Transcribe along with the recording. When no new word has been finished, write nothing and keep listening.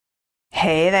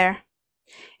Hey there,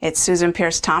 it's Susan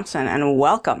Peirce Thompson, and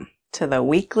welcome to the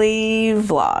weekly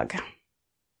vlog.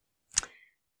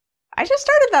 I just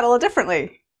started that a little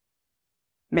differently.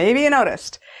 Maybe you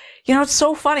noticed. You know, it's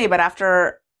so funny, but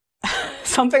after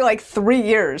something like 3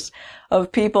 years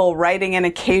of people writing in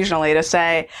occasionally to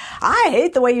say, I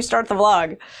hate the way you start the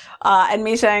vlog, and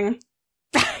me saying,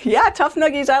 yeah, tough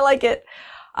nuggies, I like it.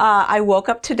 I woke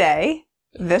up today,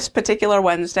 this particular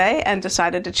Wednesday, and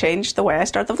decided to change the way I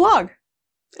start the vlog.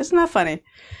 Isn't that funny?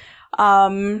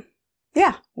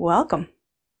 Yeah, welcome.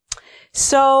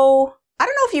 So, I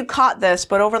don't know if you caught this,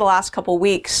 but over the last couple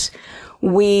weeks,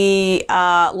 we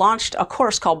launched a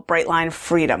course called Brightline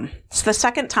Freedom. It's the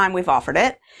second time we've offered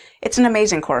it. It's an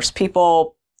amazing course.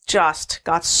 People just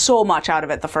got so much out of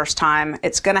it the first time.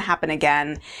 It's going to happen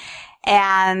again.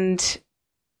 And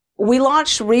we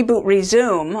launched Reboot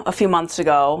Resume a few months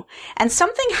ago, and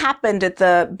something happened at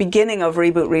the beginning of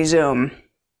Reboot Resume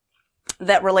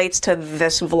that relates to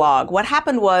this vlog. What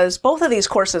happened was both of these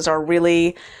courses are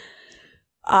really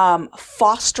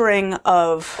fostering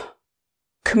of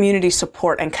community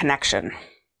support and connection.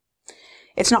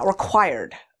 It's not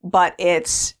required, but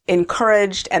it's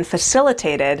encouraged and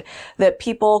facilitated that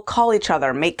people call each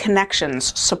other, make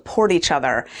connections, support each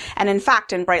other. And in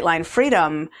fact, in Brightline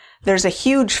Freedom, there's a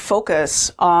huge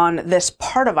focus on this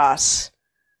part of us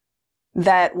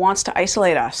that wants to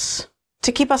isolate us,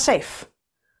 to keep us safe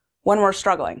when we're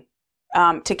struggling,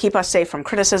 to keep us safe from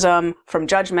criticism, from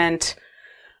judgment,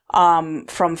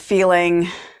 from feeling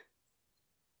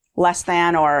less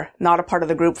than or not a part of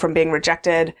the group, from being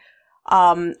rejected,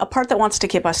 a part that wants to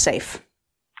keep us safe.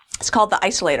 It's called the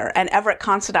Isolator. And Everett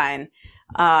Considine,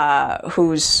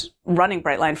 who's running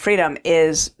Brightline Freedom,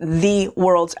 is the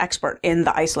world's expert in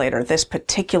the Isolator, this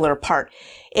particular part.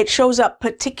 It shows up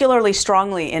particularly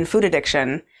strongly in food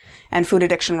addiction and food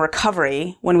addiction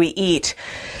recovery. When we eat,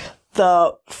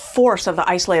 the force of the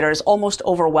Isolator is almost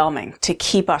overwhelming to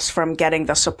keep us from getting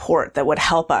the support that would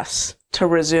help us to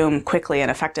resume quickly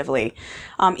and effectively.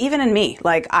 Even in me,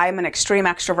 like, I'm an extreme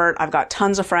extrovert. I've got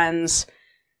tons of friends.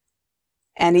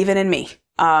 And even in me,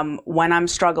 when I'm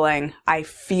struggling, I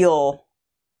feel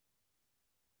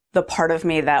the part of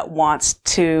me that wants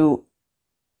to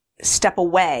step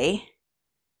away,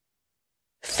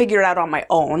 figure it out on my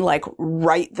own, like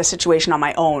write the situation on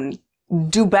my own,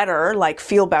 do better, like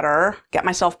feel better, get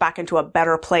myself back into a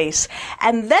better place,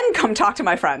 and then come talk to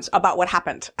my friends about what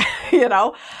happened. You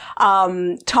know,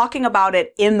 talking about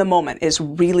it in the moment is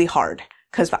really hard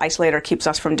because the Isolator keeps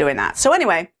us from doing that. So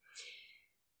anyway,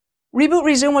 Reboot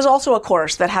Resume was also a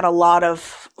course that had a lot of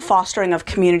fostering of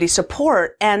community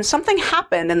support, and something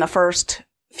happened in the first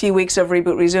few weeks of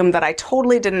Reboot Resume that I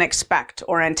totally didn't expect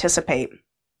or anticipate.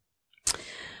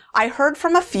 I heard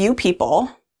from a few people.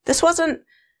 This wasn't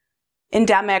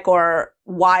endemic or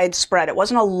widespread. It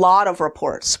wasn't a lot of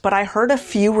reports, but I heard a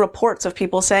few reports of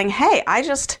people saying, hey, I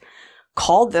just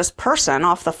called this person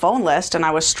off the phone list and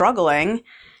I was struggling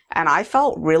and I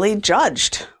felt really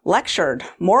judged, lectured,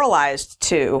 moralized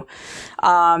to.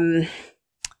 The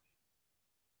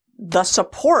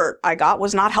support I got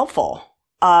was not helpful.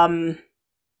 And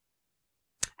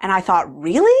I thought,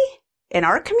 really? In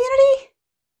our community?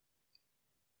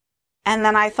 And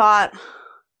then I thought,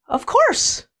 of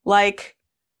course. Like,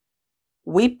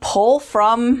 we pull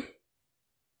from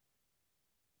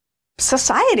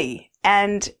society,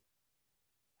 and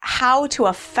how to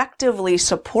effectively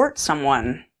support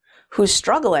someone who's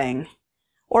struggling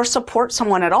or support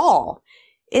someone at all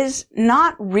is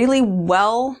not really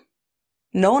well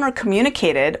known or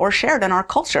communicated or shared in our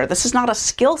culture. This is not a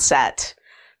skill set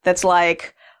that's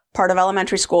like part of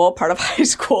elementary school, part of high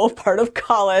school, part of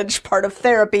college, part of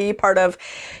therapy, part of,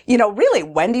 you know, really,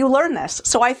 when do you learn this?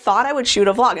 So I thought I would shoot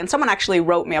a vlog, and someone actually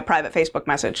wrote me a private Facebook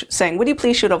message saying, would you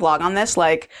please shoot a vlog on this?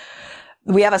 Like,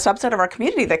 we have a subset of our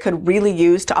community that could really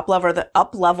use to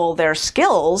up-level their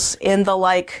skills in the,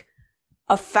 like,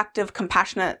 effective,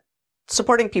 compassionate,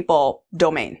 supporting people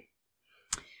domain.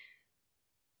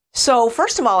 So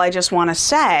first of all, I just want to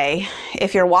say,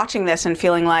 if you're watching this and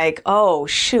feeling like, oh,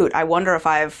 shoot, I wonder if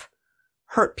I've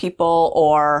hurt people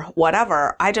or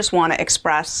whatever, I just want to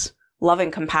express loving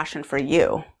compassion for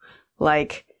you.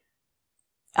 Like,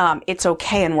 it's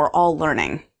okay, and we're all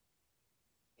learning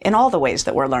in all the ways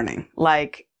that we're learning.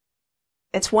 Like,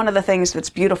 it's one of the things that's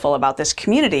beautiful about this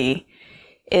community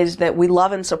is that we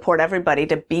love and support everybody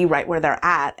to be right where they're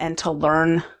at and to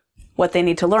learn what they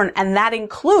need to learn. And that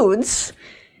includes,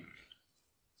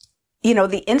 you know,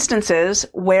 the instances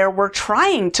where we're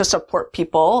trying to support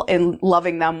people in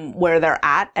loving them where they're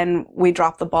at, and we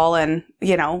drop the ball and,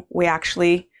 you know, we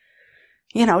actually,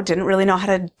 you know, didn't really know how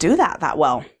to do that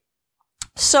well.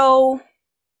 So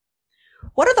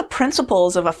What are the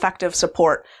principles of effective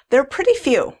support? They're pretty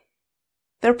few.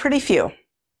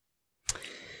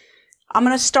 I'm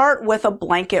going to start with a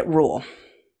blanket rule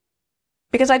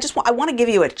because I want to give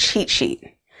you a cheat sheet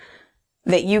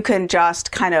that you can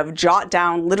just kind of jot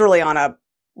down literally on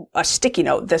a sticky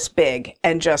note this big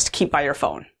and just keep by your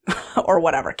phone or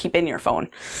whatever, keep in your phone.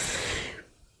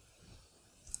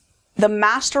 The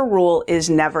master rule is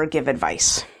never give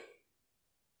advice.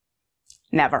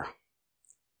 Never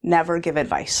give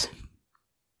advice.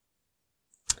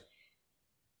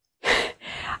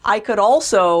 I could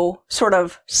also sort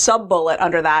of sub-bullet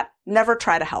under that, never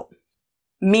try to help.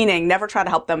 Meaning, never try to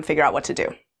help them figure out what to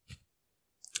do.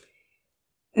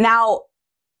 Now,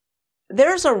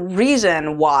 there's a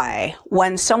reason why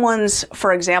when someone's,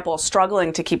 for example,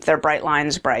 struggling to keep their bright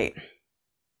lines bright,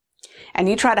 and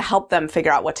you try to help them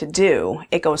figure out what to do,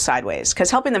 it goes sideways.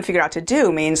 Because helping them figure out to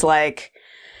do means like,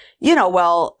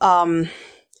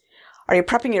 are you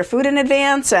prepping your food in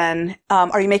advance? And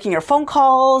are you making your phone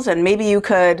calls? And maybe you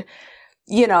could,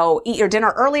 eat your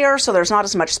dinner earlier so there's not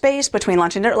as much space between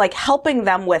lunch and dinner. Like helping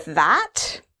them with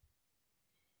that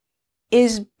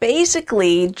is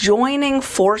basically joining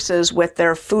forces with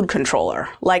their food controller.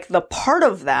 Like the part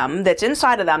of them that's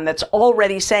inside of them that's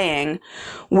already saying,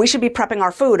 we should be prepping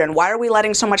our food, and why are we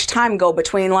letting so much time go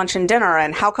between lunch and dinner,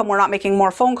 and how come we're not making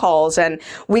more phone calls, and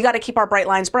we got to keep our bright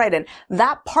lines bright. And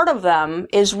that part of them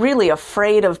is really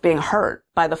afraid of being hurt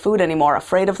by the food anymore,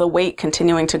 afraid of the weight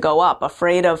continuing to go up,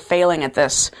 afraid of failing at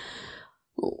this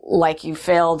like they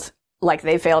failed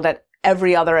at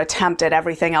every other attempt at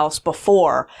everything else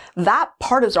before. That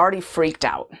part is already freaked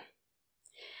out.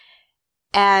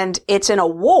 And it's in a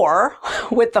war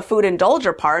with the food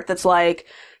indulger part that's like,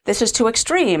 this is too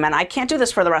extreme and I can't do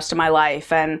this for the rest of my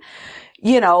life. And,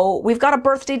 we've got a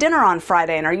birthday dinner on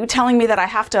Friday, and are you telling me that I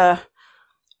have to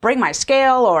bring my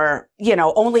scale or,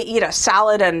 only eat a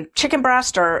salad and chicken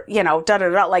breast or,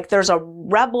 Like there's a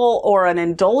rebel or an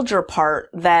indulger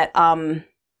part that,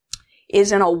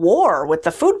 is in a war with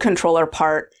the food controller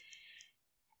part.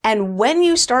 And when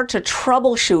you start to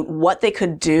troubleshoot what they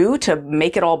could do to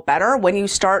make it all better, when you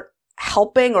start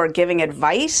helping or giving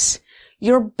advice,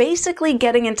 you're basically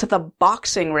getting into the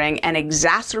boxing ring and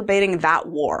exacerbating that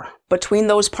war between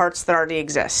those parts that already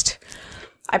exist.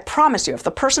 I promise you, if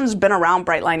the person's been around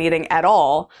bright line eating at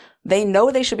all, they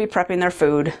know they should be prepping their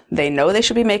food. They know they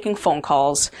should be making phone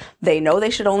calls. They know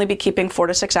they should only be keeping 4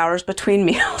 to 6 hours between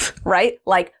meals, right?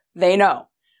 Like, they know.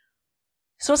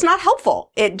 So it's not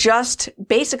helpful. It just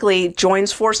basically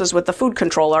joins forces with the food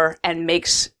controller and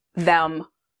makes them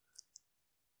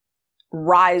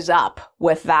rise up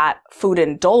with that food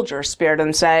indulger spirit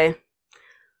and say,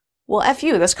 well, F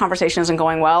you, this conversation isn't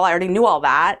going well. I already knew all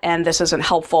that, and this isn't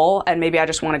helpful, and maybe I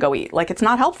just want to go eat. Like, it's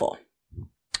not helpful.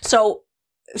 So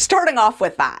starting off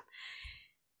with that.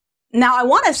 Now, I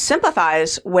want to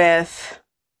sympathize with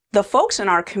the folks in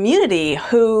our community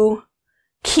who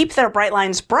keep their bright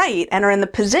lines bright and are in the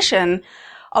position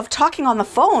of talking on the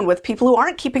phone with people who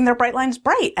aren't keeping their bright lines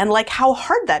bright, and like how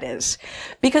hard that is.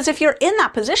 Because if you're in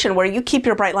that position where you keep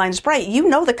your bright lines bright, you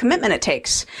know the commitment it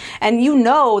takes, and you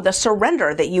know the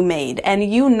surrender that you made,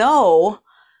 and you know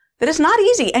that it's not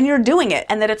easy and you're doing it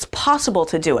and that it's possible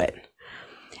to do it.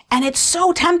 And it's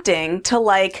so tempting to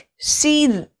like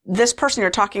see this person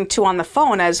you're talking to on the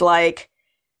phone as like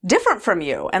different from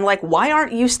you. And like, why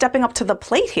aren't you stepping up to the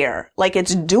plate here? Like,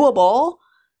 it's doable.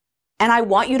 And I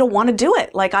want you to want to do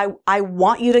it. Like, I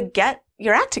want you to get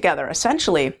your act together,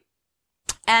 essentially.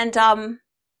 And,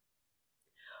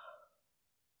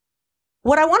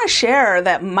 what I want to share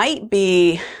that might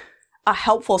be a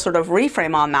helpful sort of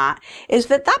reframe on that is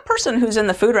that that person who's in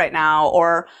the food right now,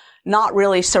 or not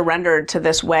really surrendered to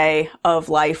this way of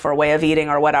life or way of eating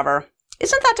or whatever,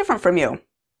 isn't that different from you.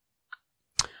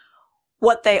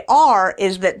 What they are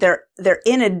is that they're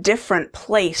in a different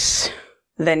place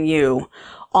than you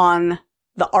on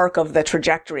the arc of the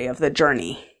trajectory of the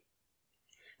journey.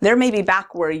 They're maybe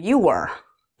back where you were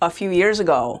a few years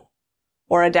ago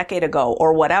or a decade ago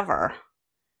or whatever,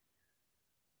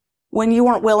 when you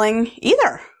weren't willing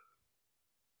either.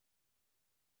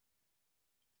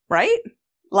 Right?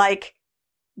 Like,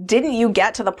 didn't you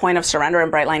get to the point of surrender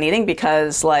and bright line eating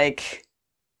because like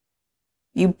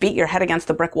you beat your head against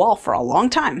the brick wall for a long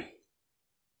time?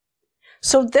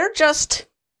 So they're just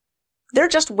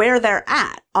where they're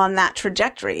at on that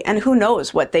trajectory, and who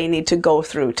knows what they need to go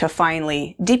through to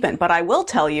finally deepen. But I will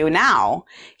tell you now,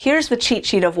 here's the cheat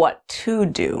sheet of what to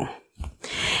do.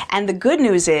 And the good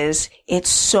news is it's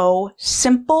so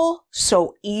simple,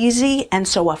 so easy, and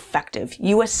so effective.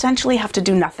 You essentially have to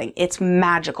do nothing. It's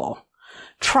magical.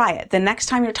 Try it. The next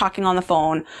time you're talking on the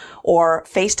phone or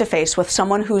face to face with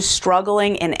someone who's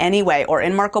struggling in any way, or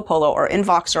in Marco Polo or in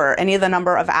Voxer or any of the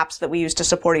number of apps that we use to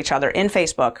support each other, in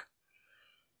Facebook,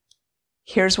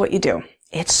 here's what you do.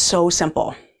 It's so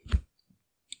simple.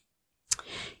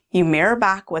 You mirror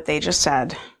back what they just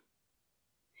said,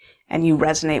 and you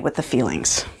resonate with the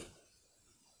feelings.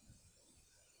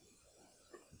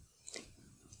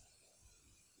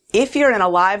 If you're in a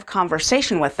live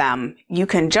conversation with them, you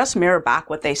can just mirror back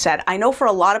what they said. I know for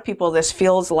a lot of people, this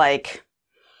feels like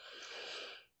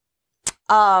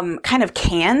kind of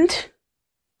canned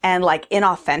and like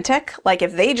inauthentic. Like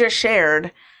if they just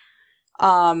shared,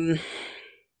 I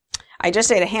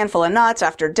just ate a handful of nuts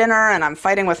after dinner and I'm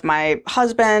fighting with my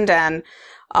husband, and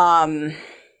my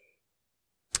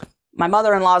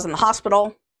mother-in-law's in the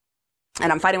hospital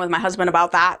and I'm fighting with my husband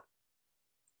about that.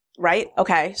 Right?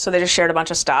 Okay. So they just shared a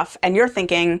bunch of stuff and you're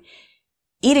thinking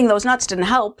eating those nuts didn't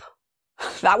help.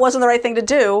 That wasn't the right thing to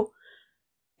do.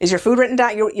 Is your food written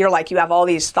down? You're like, you have all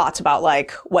these thoughts about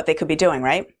like what they could be doing,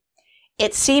 right?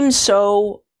 It seems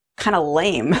so kind of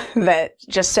lame that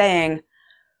just saying,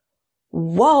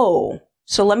 whoa,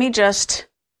 so let me just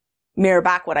mirror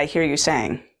back what I hear you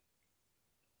saying.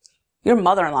 Your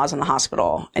mother-in-law's in the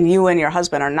hospital and you and your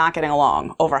husband are not getting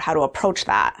along over how to approach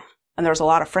that. And there's a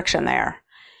lot of friction there.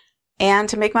 And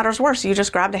to make matters worse, you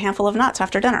just grabbed a handful of nuts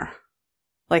after dinner.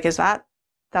 Like,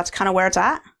 that's kind of where it's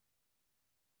at?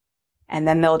 And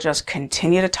then they'll just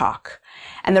continue to talk.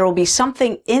 And there will be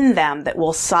something in them that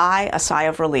will sigh a sigh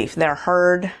of relief. They're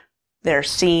heard, they're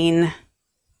seen,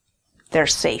 they're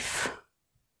safe.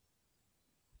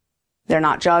 They're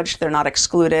not judged, they're not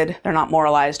excluded, they're not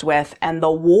moralized with. And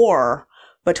the war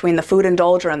between the food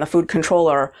indulger and the food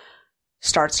controller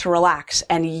starts to relax.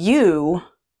 And you,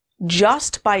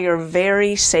 just by your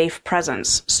very safe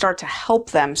presence, start to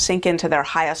help them sink into their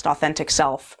highest authentic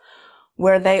self,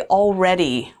 where they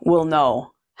already will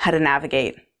know how to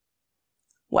navigate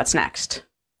what's next.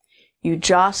 You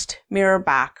just mirror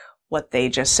back what they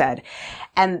just said.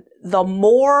 And the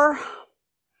more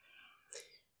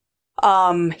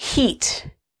heat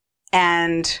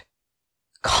and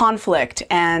conflict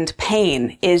and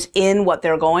pain is in what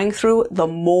they're going through, the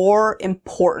more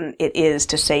important it is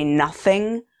to say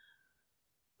nothing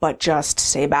but just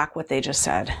say back what they just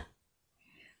said.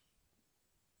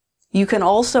 You can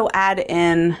also add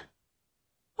in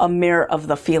a mirror of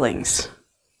the feelings.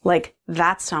 Like,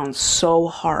 that sounds so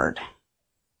hard.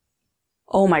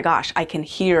 Oh my gosh, I can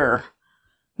hear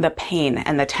the pain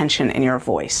and the tension in your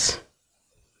voice.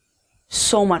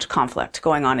 So much conflict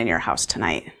going on in your house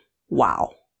tonight.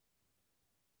 Wow.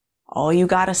 All you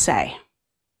gotta say.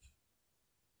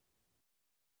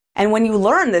 And when you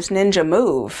learn this ninja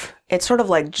move, it's sort of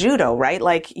like judo, right?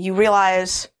 Like, you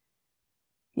realize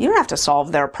you don't have to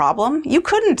solve their problem. You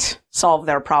couldn't solve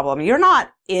their problem. You're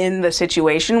not in the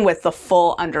situation with the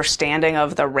full understanding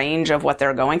of the range of what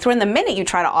they're going through. And the minute you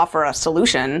try to offer a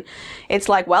solution, it's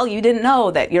like, well, you didn't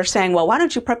know that. You're saying, well, why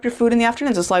don't you prep your food in the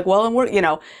afternoons? It's like, well,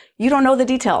 and you don't know the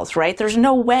details, right? There's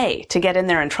no way to get in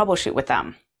there and troubleshoot with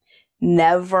them.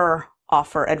 Never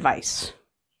offer advice.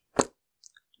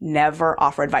 Never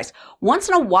offer advice. Once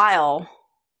in a while,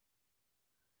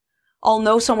 I'll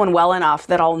know someone well enough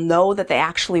that I'll know that they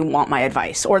actually want my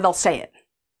advice, or they'll say it.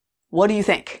 What do you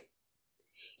think?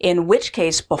 In which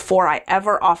case, before I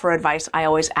ever offer advice, I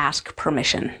always ask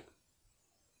permission.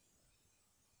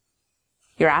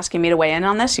 You're asking me to weigh in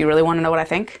on this? You really want to know what I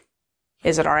think?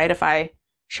 Is it all right if I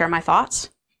share my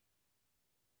thoughts?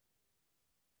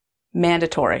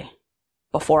 Mandatory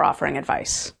before offering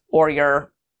advice or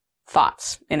your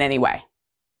thoughts in any way.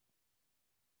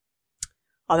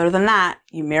 Other than that,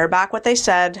 you mirror back what they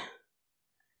said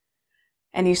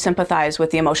and you sympathize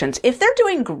with the emotions. If they're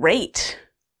doing great,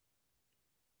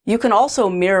 you can also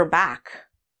mirror back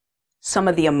some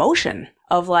of the emotion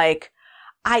of like,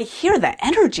 I hear the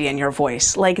energy in your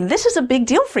voice. Like, this is a big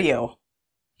deal for you.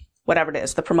 Whatever it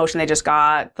is, the promotion they just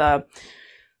got, the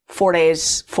 4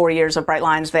 days, 4 years of Bright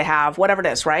Lines they have, whatever it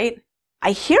is, right?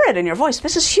 I hear it in your voice.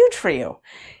 This is huge for you.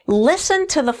 Listen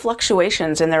to the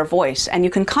fluctuations in their voice, and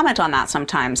you can comment on that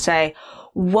sometimes. Say,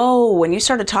 whoa, when you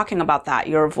started talking about that,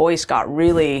 your voice got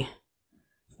really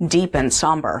deep and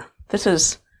somber. This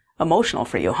is emotional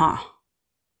for you, huh?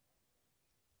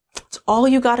 It's all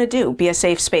you got to do. Be a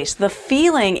safe space. The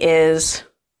feeling is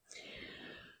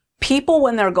people,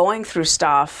 when they're going through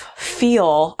stuff,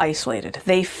 feel isolated.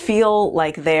 They feel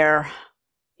like they're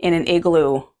in an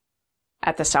igloo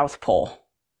at the South Pole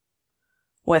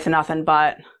with nothing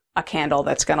but a candle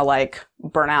that's going to like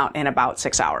burn out in about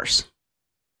 6 hours.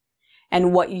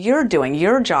 And what you're doing,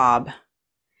 your job,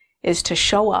 is to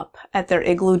show up at their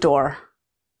igloo door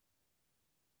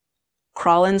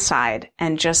crawl inside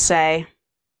and just say,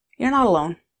 you're not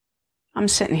alone. I'm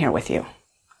sitting here with you.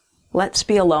 Let's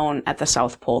be alone at the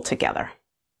South Pole together.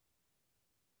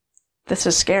 This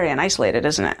is scary and isolated,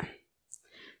 isn't it?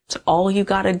 It's all you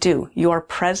gotta do. Your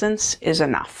presence is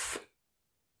enough.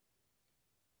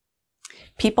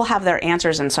 People have their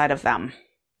answers inside of them.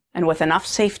 And with enough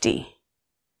safety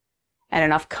and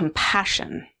enough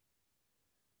compassion,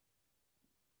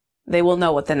 they will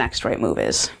know what the next right move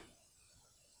is.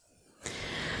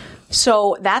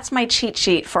 So that's my cheat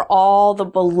sheet for all the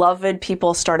beloved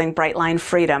people starting Brightline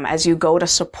Freedom as you go to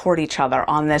support each other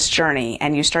on this journey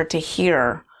and you start to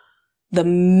hear the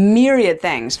myriad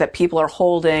things that people are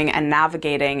holding and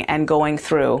navigating and going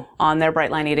through on their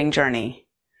Brightline Eating journey.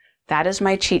 That is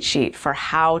my cheat sheet for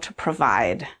how to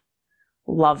provide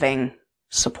loving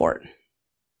support.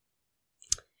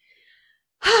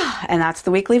 And that's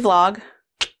the weekly vlog.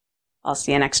 I'll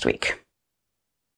see you next week.